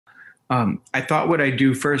I thought what I'd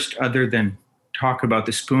do first, other than talk about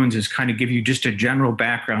the spoons, is kind of give you just a general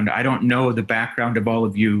background. I don't know the background of all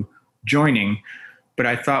of you joining, but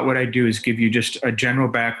I thought what I'd do is give you just a general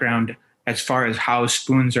background as far as how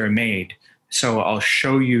spoons are made. So I'll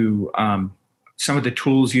show you some of the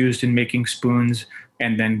tools used in making spoons,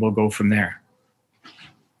 and then we'll go from there.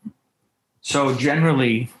 So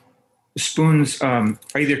generally, spoons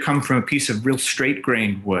either come from a piece of real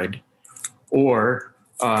straight-grained wood, or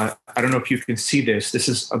I don't know if you can see this. This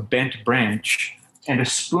is a bent branch, and a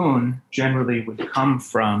spoon generally would come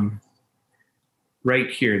from right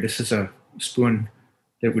here. This is a spoon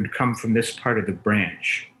that would come from this part of the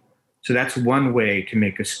branch. So that's one way to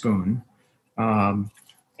make a spoon. And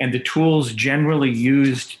the tools generally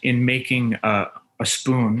used in making a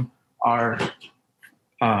spoon are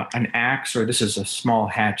an axe, or this is a small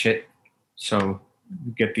hatchet, so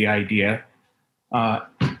you get the idea.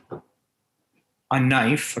 A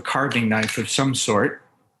knife, a carving knife of some sort.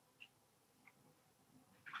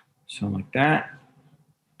 So like that.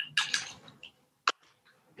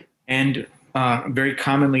 And very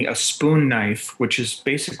commonly a spoon knife, which is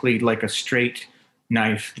basically like a straight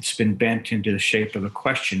knife that's been bent into the shape of a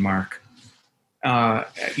question mark.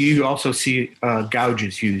 You also see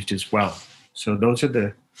gouges used as well. So those are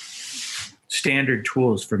the standard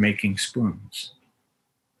tools for making spoons.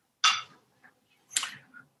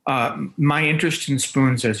 My interest in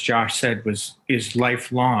spoons, as Josh said, is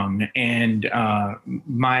lifelong, and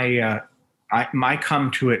my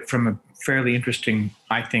come to it from a fairly interesting,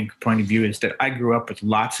 I think, point of view is that I grew up with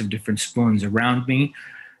lots of different spoons around me.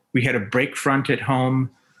 We had a break front at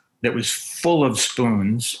home that was full of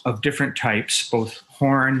spoons of different types, both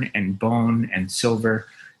horn and bone and silver,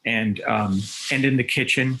 and in the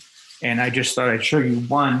kitchen. And I just thought I'd show you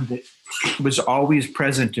one that was always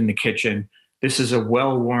present in the kitchen. This is a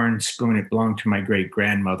well-worn spoon. It belonged to my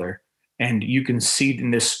great-grandmother. And you can see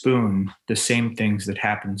in this spoon the same things that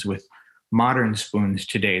happens with modern spoons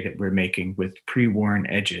today that we're making, with pre-worn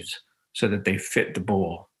edges so that they fit the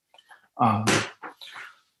bowl.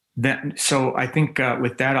 So I think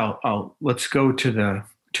with that, I'll let's go to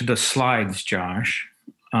the slides, Josh,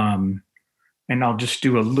 and I'll just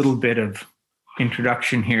do a little bit of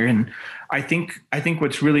introduction here. And I think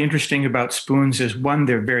what's really interesting about spoons is, one,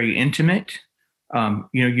 they're very intimate.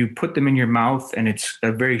 You put them in your mouth, and it's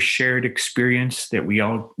a very shared experience that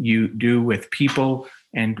you do with people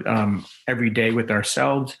and every day with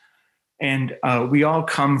ourselves. And we all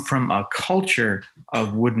come from a culture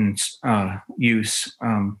of wooden use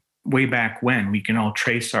way back when. We can all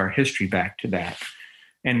trace our history back to that.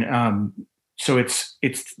 And so it's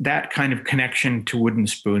that kind of connection to wooden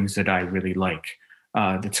spoons that I really like,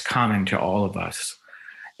 that's common to all of us.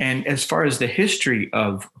 And as far as the history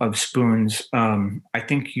of spoons, I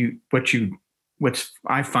think what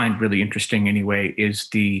I find really interesting anyway is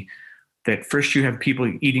that first you have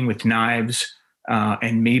people eating with knives,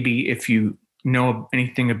 and maybe if you know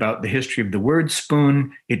anything about the history of the word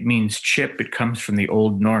spoon, it means chip. It comes from the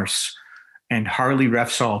Old Norse. And Harley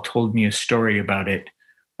Refsall told me a story about it.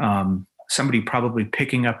 Somebody probably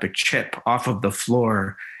picking up a chip off of the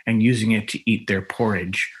floor and using it to eat their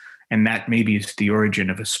porridge. And that maybe is the origin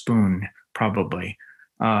of a spoon, probably.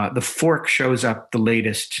 The fork shows up the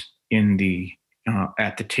latest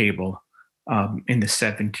at the table in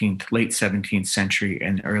the late 17th century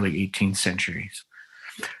and early 18th centuries.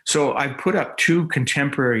 So I put up two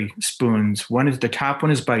contemporary spoons. The top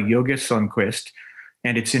one is by Joge Sundquist,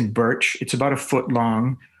 and it's in birch. It's about a foot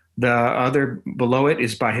long. The other below it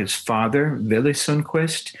is by his father, Ville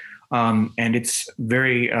Sundquist, and it's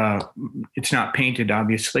it's not painted,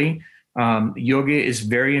 obviously. Joge is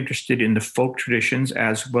very interested in the folk traditions,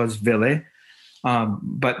 as was Ville,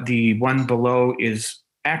 but the one below is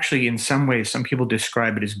actually, in some ways, some people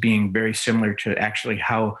describe it as being very similar to actually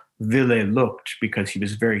how Ville looked, because he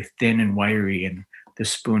was very thin and wiry, and the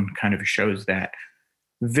spoon kind of shows that.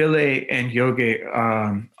 Ville and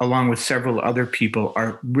Joge, along with several other people,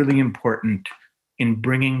 are really important in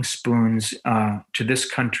bringing spoons to this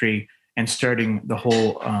country and starting the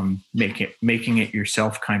whole making it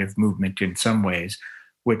yourself kind of movement in some ways,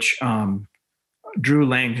 which Drew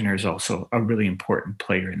Langdner is also a really important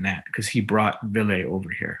player in that, because he brought Ville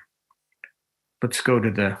over here. Let's go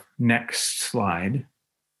to the next slide.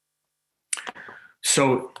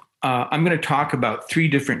 So I'm going to talk about three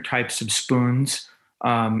different types of spoons.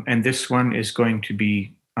 And this one is I'm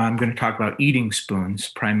going to talk about eating spoons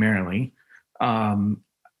primarily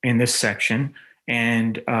in this section.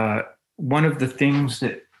 And one of the things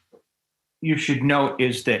that you should note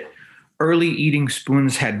is that early eating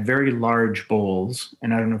spoons had very large bowls.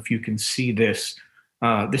 And I don't know if you can see this.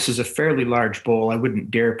 This is a fairly large bowl. I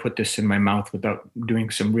wouldn't dare put this in my mouth without doing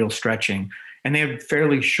some real stretching. And they have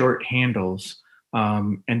fairly short handles.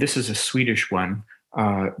 And this is a Swedish one.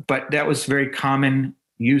 But that was very common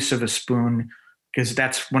use of a spoon because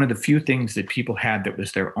that's one of the few things that people had that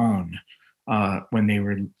was their own when they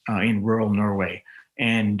were in rural Norway.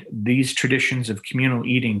 And these traditions of communal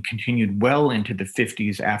eating continued well into the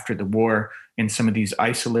 50s after the war in some of these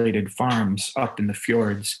isolated farms up in the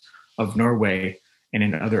fjords of Norway and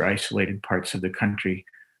in other isolated parts of the country,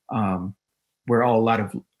 where a lot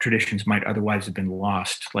of traditions might otherwise have been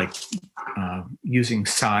lost, like using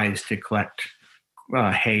scythes to collect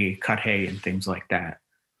hay, cut hay, and things like that.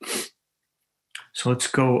 So let's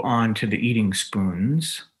go on to the eating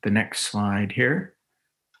spoons. The next slide here.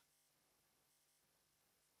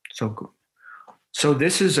 So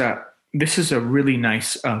this is a really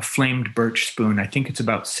nice flamed birch spoon. I think it's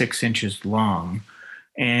about 6 inches long.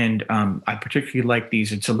 And I particularly like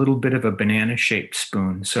these. It's a little bit of a banana-shaped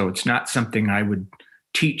spoon, so it's not something I would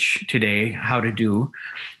teach today how to do,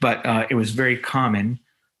 but it was very common,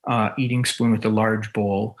 eating spoon with a large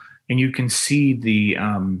bowl. And you can see the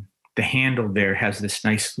handle there has this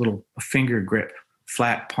nice little finger grip,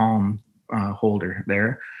 flat palm holder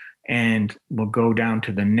there. And we'll go down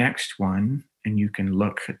to the next one, and you can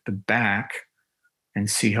look at the back and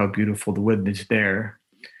see how beautiful the wood is there.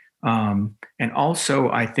 And also,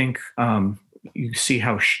 I think you see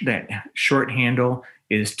how that short handle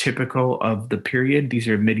is typical of the period. These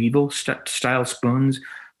are medieval style spoons,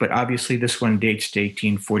 but obviously this one dates to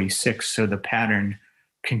 1846, so the pattern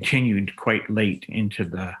continued quite late into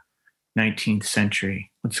the 19th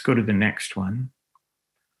century. Let's go to the next one.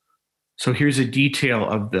 So here's a detail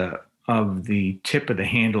of the tip of the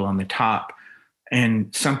handle on the top.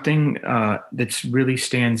 And something that's really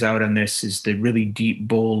stands out on this is the really deep,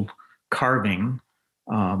 bold carving.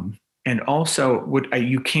 And also what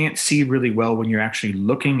you can't see really well when you're actually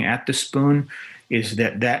looking at the spoon is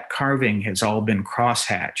that carving has all been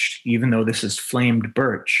cross-hatched. Even though this is flamed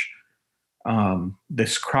birch,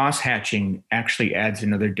 this cross-hatching actually adds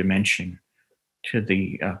another dimension to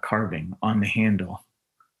the carving on the handle.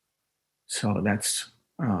 So that's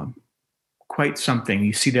quite something.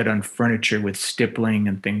 You see that on furniture with stippling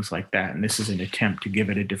and things like that. And this is an attempt to give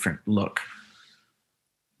it a different look.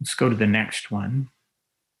 Let's go to the next one.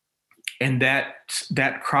 And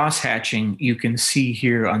that cross-hatching you can see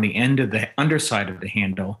here on the end of the underside of the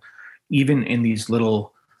handle, even in these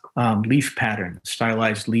little leaf patterns,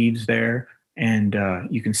 stylized leaves there. And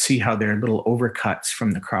you can see how there are little overcuts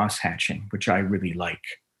from the cross-hatching, which I really like.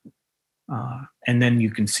 And then you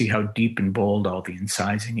can see how deep and bold all the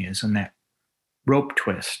incising is on that rope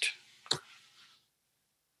twist.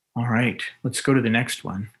 All right, let's go to the next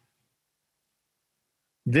one.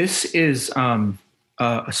 This is a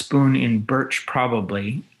spoon in birch,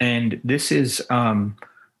 probably, and this is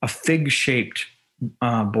a fig-shaped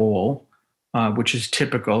bowl, which is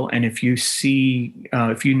typical. And if you see,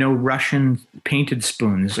 if you know Russian painted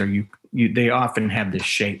spoons, or they often have this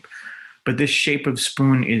shape. But this shape of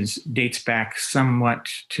spoon dates back somewhat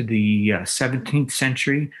to the 17th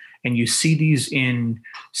century, and you see these in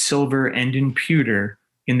silver and in pewter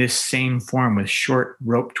in this same form with short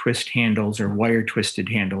rope twist handles or wire twisted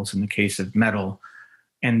handles in the case of metal,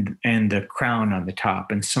 and the crown on the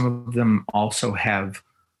top. And some of them also have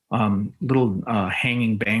little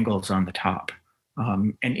hanging bangles on the top.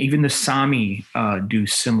 And even the Sami do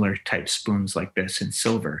similar type spoons like this in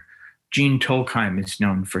silver. Gene Tolkheim is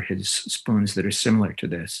known for his spoons that are similar to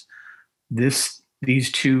this.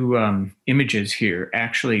 These two images here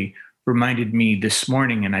actually reminded me this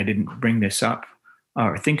morning, and I didn't bring this up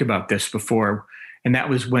or think about this before, and that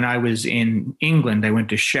was when I was in England. I went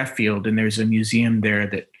to Sheffield, and there's a museum there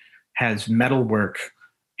that has metalwork,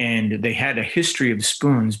 and they had a history of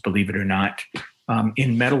spoons, believe it or not,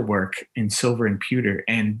 in metalwork, in silver and pewter,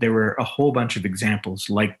 and there were a whole bunch of examples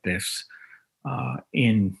like this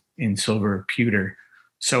in silver or pewter.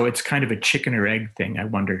 So it's kind of a chicken or egg thing. I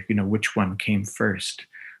wonder, which one came first.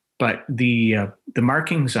 But the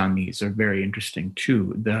markings on these are very interesting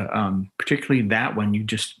too. Particularly that one you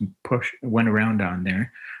just went around on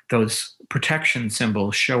there. Those protection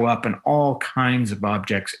symbols show up in all kinds of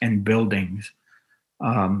objects and buildings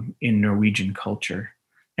in Norwegian culture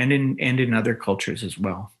and in other cultures as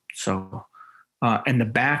well. So, and the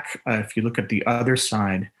back, if you look at the other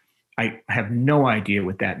side, I have no idea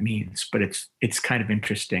what that means, but it's kind of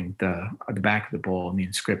interesting. The back of the bowl and the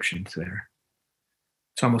inscriptions there.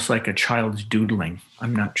 It's almost like a child's doodling.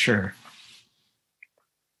 I'm not sure.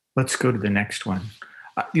 Let's go to the next one.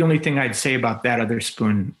 The only thing I'd say about that other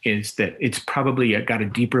spoon is that it's probably got a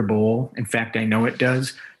deeper bowl. In fact, I know it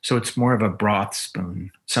does, So it's more of a broth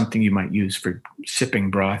spoon, something you might use for sipping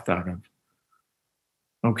broth out of.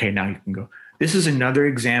 Okay, now you can go. This is another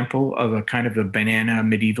example of a kind of a banana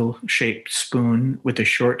medieval shaped spoon with a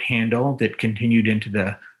short handle that continued into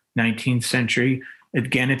the 19th century.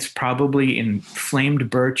 Again, it's probably in flamed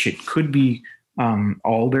birch. It could be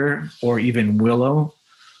alder or even willow,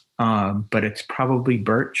 but it's probably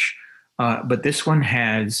birch. But this one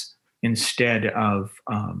has, instead of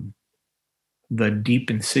the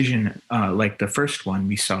deep incision like the first one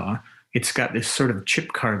we saw, it's got this sort of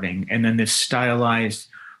chip carving and then this stylized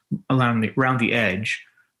around the edge,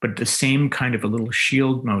 but the same kind of a little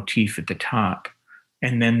shield motif at the top.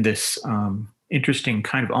 And then this interesting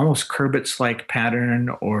kind of almost Curbit's-like pattern,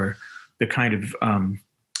 or the kind of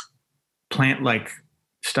plant-like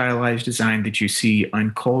stylized design that you see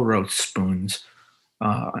on coal roast spoons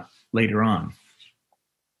later on.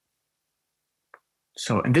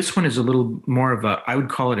 So, and this one is a little more of a, I would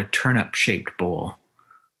call it a turnip-shaped bowl.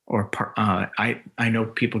 Or I know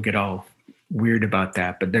people get all weird about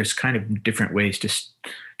that, but there's kind of different ways to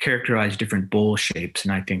characterize different bowl shapes,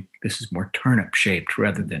 and I think this is more turnip-shaped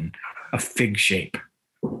rather than a fig shape.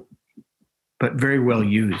 But very well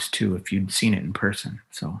used too, if you'd seen it in person.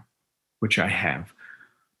 So, which I have.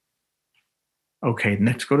 Okay,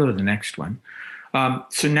 let's go to the next one.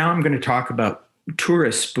 So now I'm going to talk about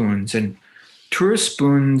tourist spoons. And tourist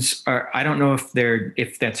spoons are, I don't know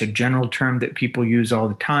if that's a general term that people use all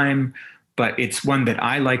the time, but it's one that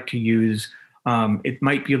I like to use. It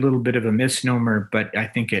might be a little bit of a misnomer, but I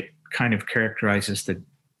think it kind of characterizes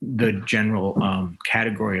the general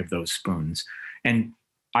category of those spoons. And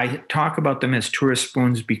I talk about them as tourist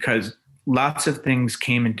spoons because lots of things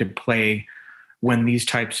came into play when these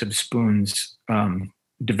types of spoons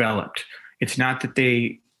developed. It's not that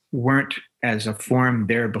they weren't as a form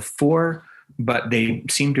there before, but they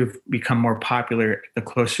seem to have become more popular the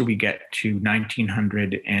closer we get to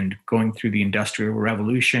 1900 and going through the Industrial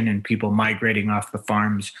Revolution and people migrating off the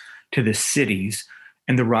farms to the cities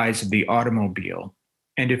and the rise of the automobile.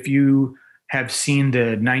 And if you have seen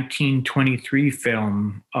the 1923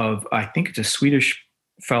 film of, I think it's a Swedish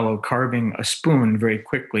fellow carving a spoon very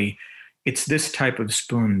quickly, it's this type of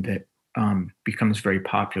spoon that becomes very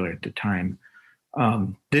popular at the time.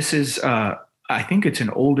 This is, I think it's an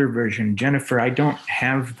older version. Jennifer, I don't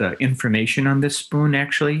have the information on this spoon,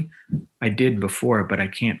 actually. I did before, but I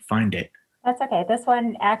can't find it. That's okay. This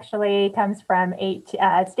one actually comes from, it's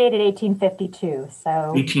dated 1852. So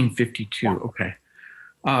 1852, yeah. Okay.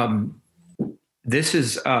 This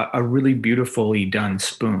is a really beautifully done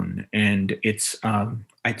spoon, and it's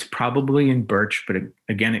probably in birch, but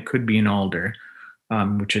again, it could be in alder,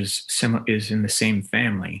 which is in the same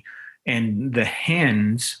family. And the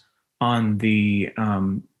hens on the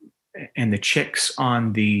and the chicks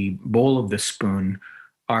on the bowl of the spoon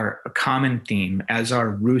are a common theme, as are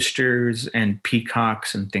roosters and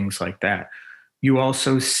peacocks and things like that. You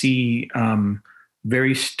also see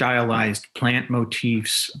very stylized plant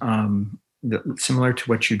motifs, similar to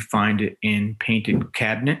what you'd find in painted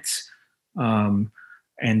cabinets. And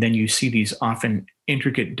then you see these often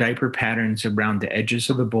intricate diaper patterns around the edges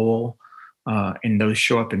of the bowl, and those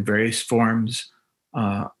show up in various forms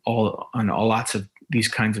on lots of these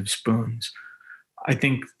kinds of spoons. I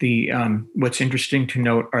think the what's interesting to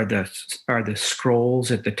note are the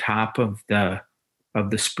scrolls at the top of the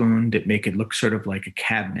spoon that make it look sort of like a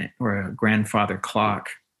cabinet or a grandfather clock.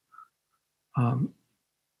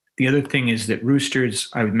 The other thing is that roosters,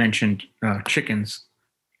 I mentioned chickens,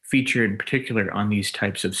 feature in particular on these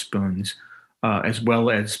types of spoons, as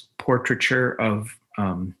well as portraiture of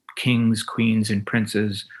kings, queens, and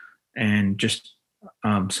princes, and just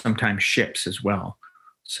sometimes ships as well.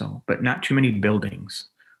 So, but not too many buildings.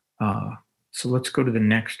 So let's go to the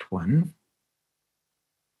next one.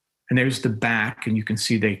 And there's the back, and you can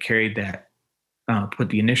see they carried that, put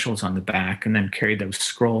the initials on the back, and then carried those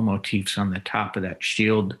scroll motifs on the top of that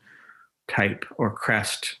shield type or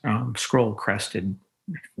crest, scroll crested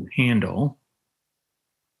handle.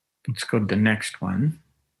 Let's go to the next one.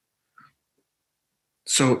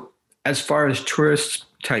 So as far as tourist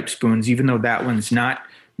type spoons, even though that one's not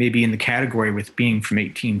maybe in the category with being from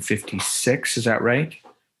 1856, is that right?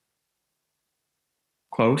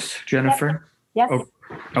 Close, Jennifer? Yes. Oh,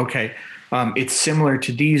 okay. It's similar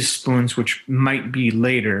to these spoons, which might be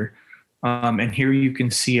later. And here you can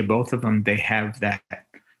see both of them, they have that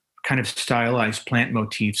kind of stylized plant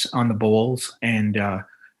motifs on the bowls and on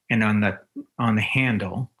the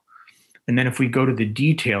handle. And then if we go to the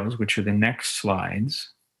details, which are the next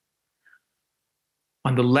slides,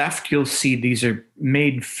 On the left, you'll see these are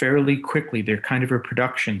made fairly quickly. They're kind of a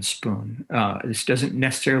production spoon. This doesn't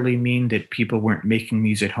necessarily mean that people weren't making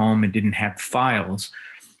these at home and didn't have files,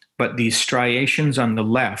 but these striations on the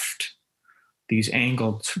left, these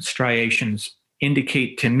angled striations,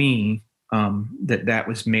 indicate to me that that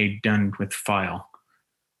was done with file.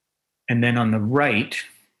 And then on the right,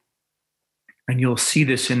 and you'll see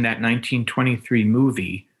this in that 1923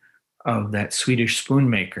 movie of that Swedish spoon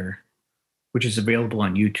maker, which is available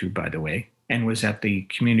on YouTube, by the way, and was at the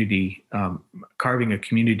community, carving a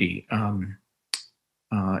community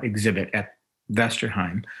exhibit at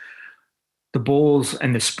Vesterheim. The bowls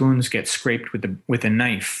and the spoons get scraped with a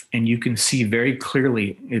knife, and you can see very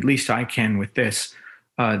clearly, at least I can with this,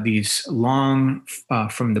 these long,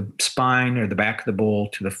 from the spine or the back of the bowl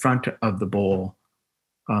to the front of the bowl,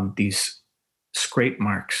 these scrape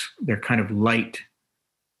marks. They're kind of light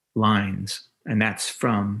lines, and that's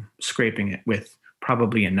from scraping it with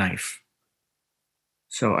probably a knife.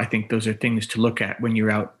 So I think those are things to look at when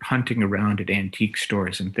you're out hunting around at antique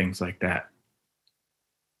stores and things like that.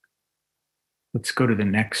 Let's go to the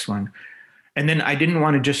next one. And then I didn't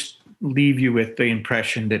want to just leave you with the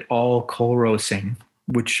impression that all coal roasting,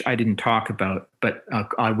 which I didn't talk about, but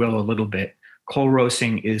I will a little bit. Coal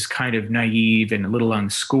roasting is kind of naive and a little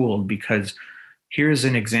unschooled, because here's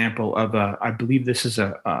an example of I believe this is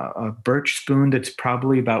a birch spoon that's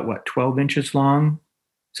probably about 12 inches long,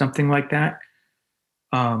 something like that.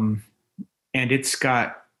 And it's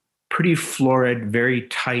got pretty florid, very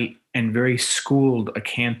tight, and very schooled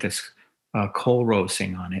acanthus coal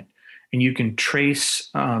roasting on it. And you can trace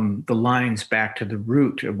the lines back to the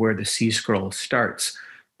root of where the C scroll starts,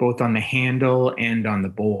 both on the handle and on the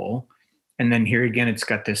bowl. And then here again, it's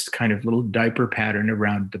got this kind of little diaper pattern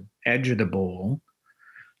around the edge of the bowl.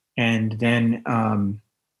 And then,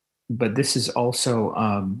 but this is also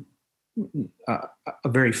a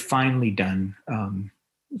very finely done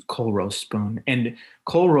coal roast spoon. And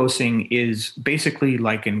coal roasting is basically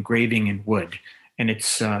like engraving in wood. And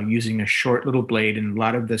it's using a short little blade. And a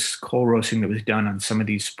lot of this coal roasting that was done on some of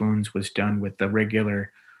these spoons was done with a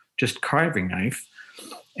regular, just carving knife.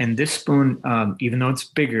 And this spoon, even though it's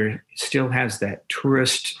bigger, still has that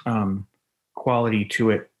tourist quality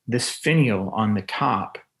to it. This finial on the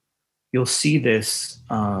top, you'll see this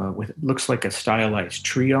looks like a stylized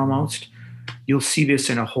tree almost. You'll see this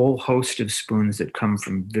in a whole host of spoons that come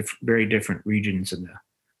from very different regions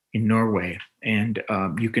in Norway. And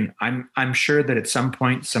I'm sure that at some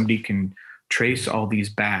point somebody can trace all these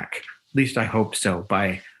back. At least I hope so,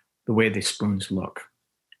 by the way the spoons look.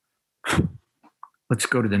 Let's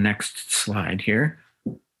go to the next slide here.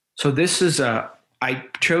 So this is I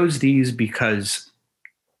chose these because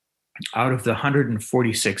out of the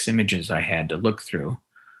 146 images I had to look through,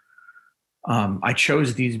 I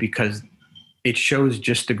chose these because it shows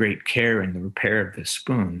just the great care in the repair of this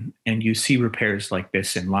spoon. And you see repairs like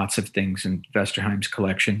this in lots of things in Vesterheim's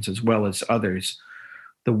collections, as well as others.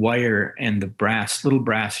 The wire and the little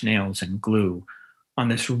brass nails and glue on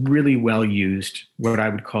this really well-used, what I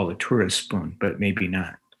would call a tourist spoon, but maybe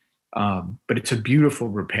not. But it's a beautiful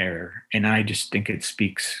repair, and I just think it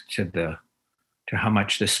speaks to how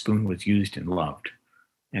much this spoon was used and loved.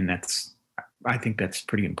 And I think that's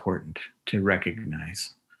pretty important to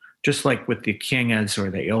recognize. Just like with the kjengas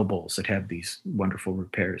or the ale bowls that have these wonderful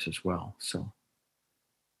repairs as well. So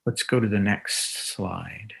let's go to the next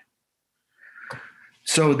slide.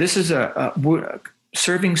 So this is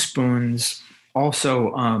serving spoons.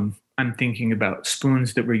 Also, I'm thinking about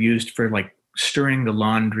spoons that were used for like stirring the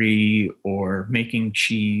laundry or making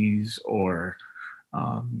cheese or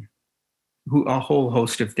a whole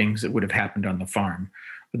host of things that would have happened on the farm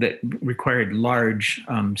that required large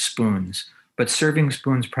spoons. But serving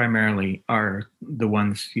spoons primarily are the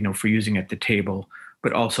ones, for using at the table,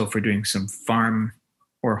 but also for doing some farm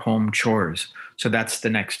or home chores. So that's the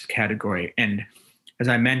next category. And as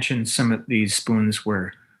I mentioned, some of these spoons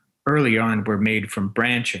were made from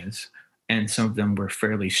branches, and some of them were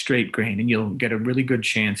fairly straight grain. And you'll get a really good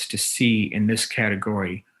chance to see in this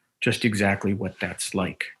category just exactly what that's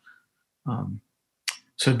like.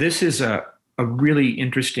 So this is a really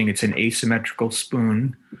interesting, it's an asymmetrical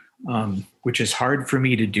spoon, which is hard for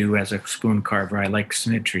me to do as a spoon carver. I like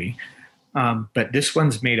symmetry. But this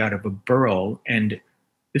one's made out of a burl, and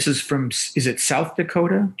this is is it South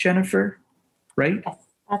Dakota, Jennifer? Right? Yes,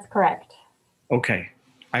 that's correct. Okay.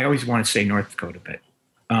 I always want to say North Dakota, but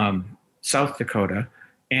South Dakota.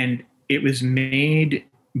 And it was made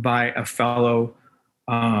by a fellow,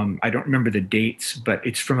 I don't remember the dates, but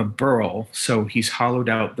it's from a burl. So he's hollowed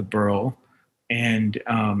out the burl, and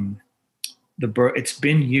it's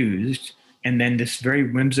been used, and then this very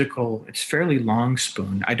whimsical, it's fairly long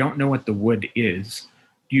spoon. I don't know what the wood is.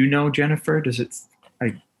 Do you know, Jennifer? Does it,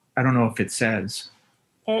 I don't know if it says.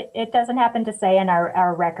 It doesn't happen to say in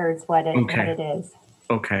our records what it is.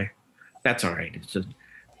 Okay. That's all right.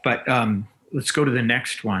 But let's go to the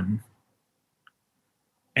next one.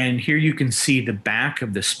 And here you can see the back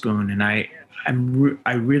of the spoon, and I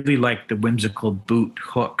really like the whimsical boot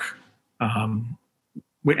hook, and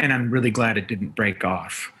I'm really glad it didn't break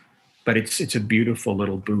off. But it's a beautiful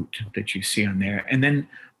little boot that you see on there. And then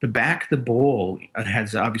the back of the bowl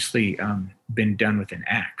has obviously been done with an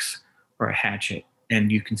axe or a hatchet,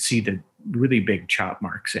 and you can see the really big chop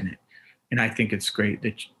marks in it. And I think it's great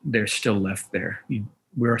that they're still left there.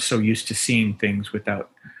 We're so used to seeing things without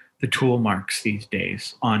the tool marks these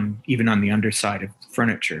days, even on the underside of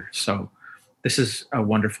furniture. So this is a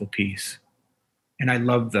wonderful piece. And I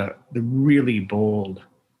love the really bold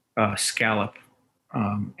scallop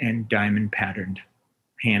and diamond patterned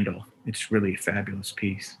handle. It's really a fabulous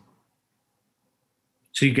piece.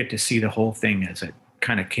 So you get to see the whole thing as it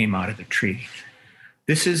kind of came out of the tree.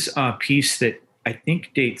 This is a piece that I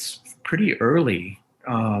think dates pretty early.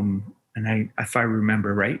 If I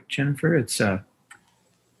remember right, Jennifer, it's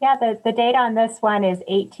yeah, the date on this one is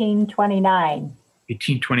 1829.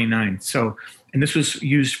 1829. So, and this was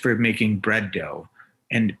used for making bread dough.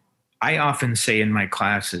 And I often say in my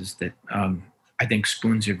classes that I think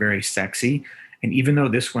spoons are very sexy. And even though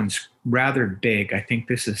this one's rather big, I think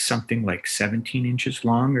this is something like 17 inches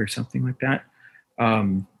long or something like that.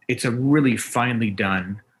 It's a really finely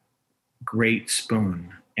done, great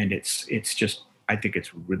spoon. And it's just, I think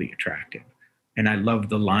it's really attractive. And I love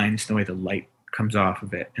the lines, the way the light comes off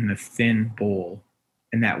of it, and the thin bowl,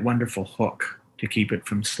 and that wonderful hook to keep it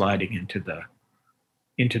from sliding into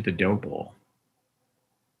the dough bowl.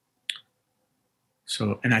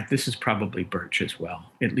 So, and this is probably birch as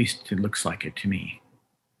well. At least it looks like it to me.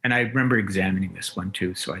 And I remember examining this one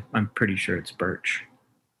too, so I'm pretty sure it's birch.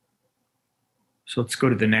 So let's go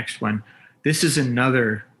to the next one. This is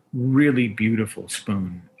another really beautiful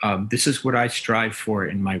spoon. This is what I strive for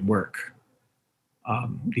in my work.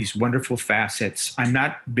 These wonderful facets. I'm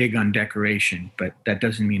not big on decoration, but that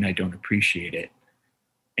doesn't mean I don't appreciate it.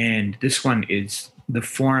 And this one is the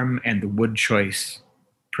form and the wood choice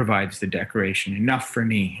provides the decoration. Enough for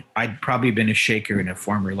me. I'd probably been a shaker in a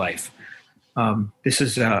former life. This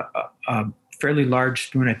is a fairly large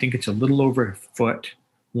spoon. I think it's a little over a foot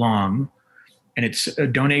long. And it's a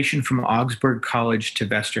donation from Augsburg College to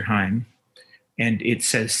Vesterheim. And it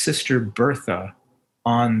says Sister Bertha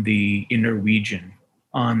on the in Norwegian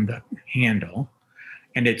on the handle.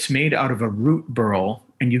 And it's made out of a root burl.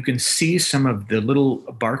 And you can see some of the little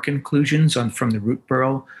bark inclusions from the root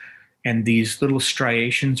burl. And these little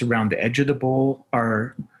striations around the edge of the bowl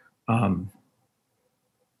are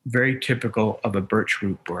very typical of a birch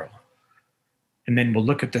root burl. And then we'll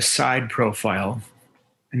look at the side profile,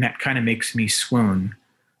 and that kind of makes me swoon.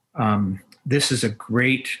 This is a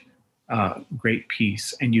great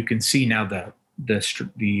piece, and you can see now the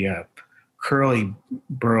curly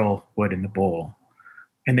burl wood in the bowl,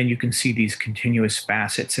 and then you can see these continuous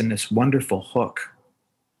facets and this wonderful hook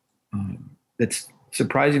that's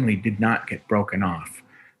surprisingly did not get broken off,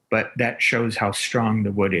 but that shows how strong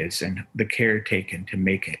the wood is and the care taken to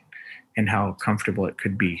make it, and how comfortable it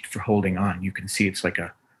could be for holding on. You can see it's like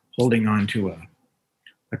holding on to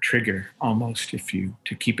a trigger almost to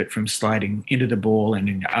keep it from sliding into the bowl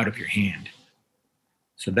and out of your hand.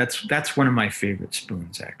 So that's one of my favorite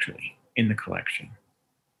spoons actually in the collection.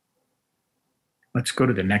 Let's go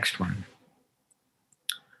to the next one.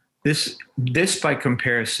 This by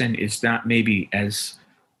comparison is not maybe as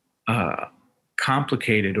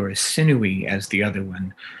complicated or as sinewy as the other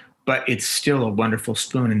one, but it's still a wonderful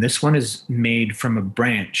spoon. And this one is made from a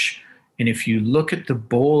branch. And if you look at the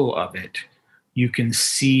bowl of it, you can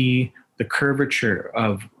see the curvature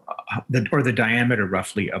of the diameter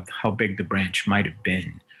roughly of how big the branch might have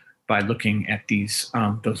been by looking at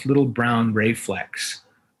those little brown ray flecks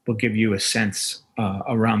will give you a sense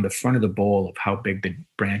around the front of the bowl of how big the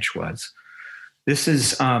branch was. This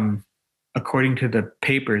is, according to the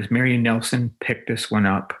papers, Marion Nelson picked this one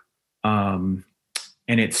up, and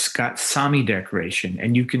it's got Sami decoration,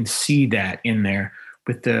 and you can see that in there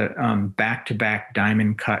with the back-to-back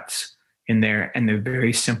diamond cuts in there, and the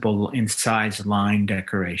very simple incised line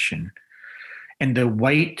decoration. And the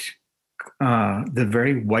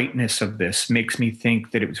very whiteness of this makes me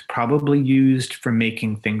think that it was probably used for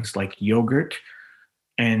making things like yogurt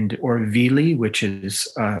or vili, which is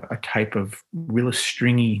a type of real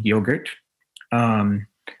stringy yogurt. And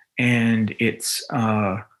it's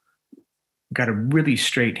got a really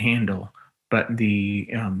straight handle, but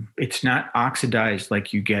it's not oxidized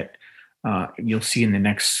like you get. You'll see in the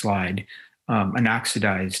next slide, an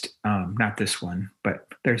oxidized, not this one, but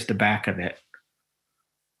there's the back of it.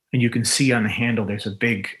 And you can see on the handle, there's a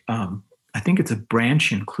big, I think it's a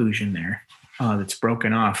branch inclusion there that's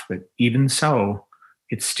broken off, but even so,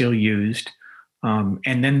 it's still used.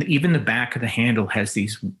 And then even the back of the handle has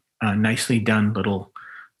these nicely done little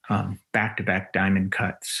back-to-back diamond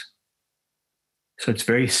cuts. So it's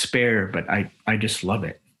very spare, but I just love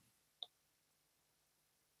it.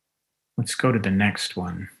 Let's go to the next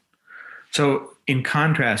one. So in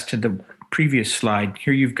contrast to the previous slide,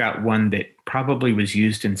 here you've got one that probably was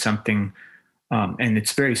used in something, and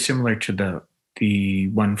it's very similar to the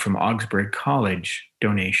one from Augsburg College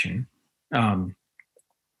donation.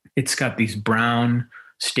 It's got these brown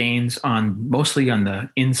stains mostly on the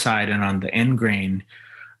inside and on the end grain,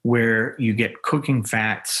 where you get cooking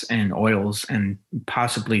fats and oils and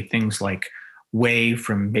possibly things like whey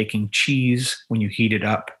from making cheese when you heat it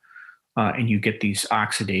up. And you get these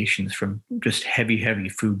oxidations from just heavy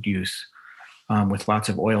food use with lots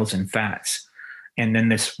of oils and fats. And then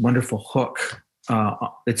this wonderful hook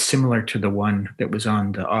that's similar to the one that was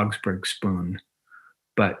on the Augsburg spoon,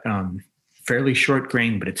 but fairly short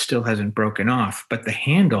grain, but it still hasn't broken off. But the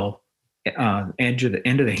handle, end of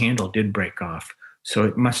the handle did break off. So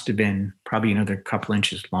it must have been probably another couple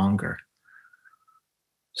inches longer.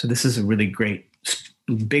 So this is a really great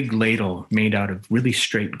big ladle made out of really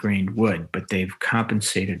straight grained wood, but they've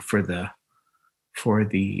compensated for the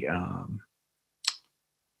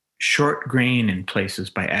short grain in places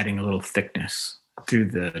by adding a little thickness through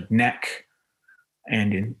the neck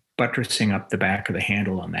and in buttressing up the back of the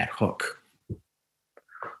handle on that hook.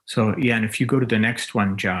 So yeah, and if you go to the next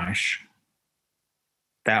one, Josh,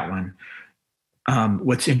 that one,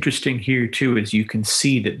 what's interesting here too is you can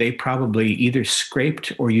see that they probably either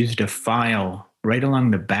scraped or used a file right along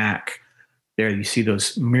the back there. You see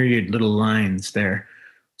those myriad little lines there.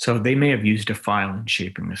 So they may have used a file in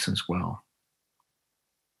shaping this as well.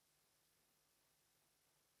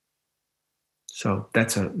 So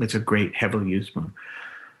that's a great heavily used spoon.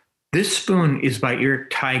 This spoon is by Erik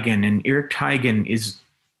Teigen, and Erik Teigen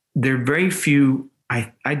there are very few,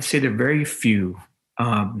 I'd say there are very few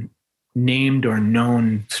named or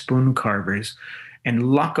known spoon carvers.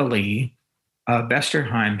 And luckily,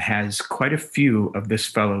 Vesterheim has quite a few of this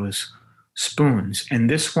fellow's spoons. And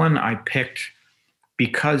this one I picked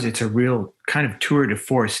because it's a real kind of tour de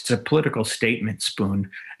force. It's a political statement spoon,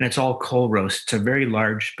 and it's all coal roast. It's a very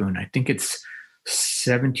large spoon. I think it's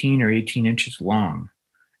 17 or 18 inches long,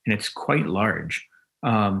 and it's quite large.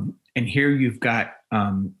 And here you've got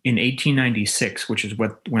in 1896, which is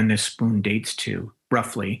when this spoon dates to,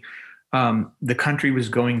 roughly, the country was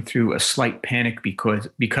going through a slight panic because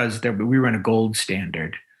we were on a gold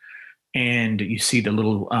standard. And you see the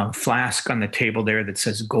little flask on the table there that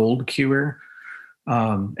says gold cure.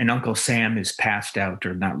 And Uncle Sam is passed out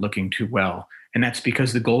or not looking too well. And that's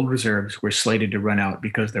because the gold reserves were slated to run out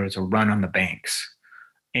because there was a run on the banks.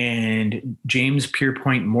 And James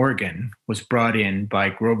Pierpont Morgan was brought in by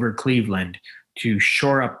Grover Cleveland to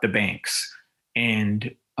shore up the banks.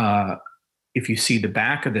 And if you see the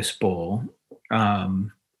back of this bowl,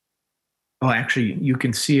 actually, you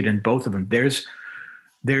can see it in both of them.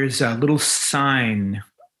 There's a little sign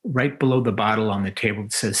right below the bottle on the table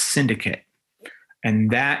that says syndicate.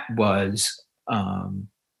 And that was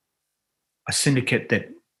a syndicate that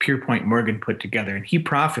Pierpont Morgan put together. And he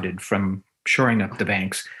profited from shoring up the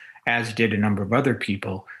banks, as did a number of other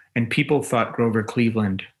people. And people thought Grover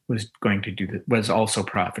Cleveland was going to do that, was also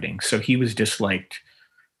profiting. So he was disliked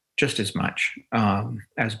just as much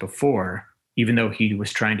as before, even though he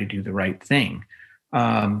was trying to do the right thing.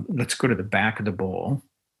 Let's go to the back of the bowl.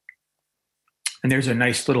 And there's a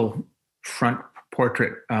nice little front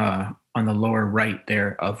portrait on the lower right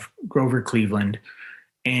there of Grover Cleveland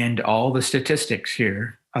and all the statistics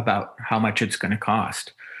here about how much it's going to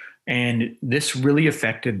cost. And this really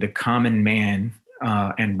affected the common man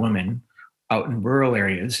and woman out in rural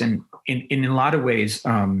areas. And in a lot of ways,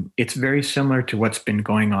 it's very similar to what's been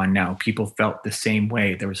going on now. People felt the same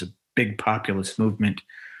way. There was a big populist movement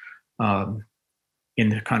in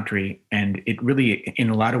the country, and it really, in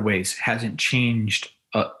a lot of ways, hasn't changed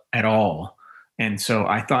at all. And so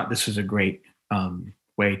I thought this was a great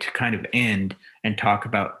way to kind of end and talk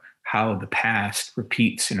about how the past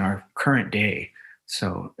repeats in our current day.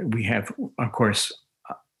 So we have, of course,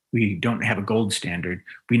 we don't have a gold standard.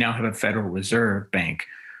 We now have a Federal Reserve Bank,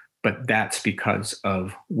 but that's because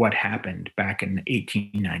of what happened back in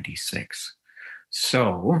 1896.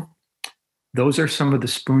 So those are some of the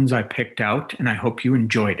spoons I picked out, and I hope you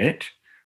enjoyed it.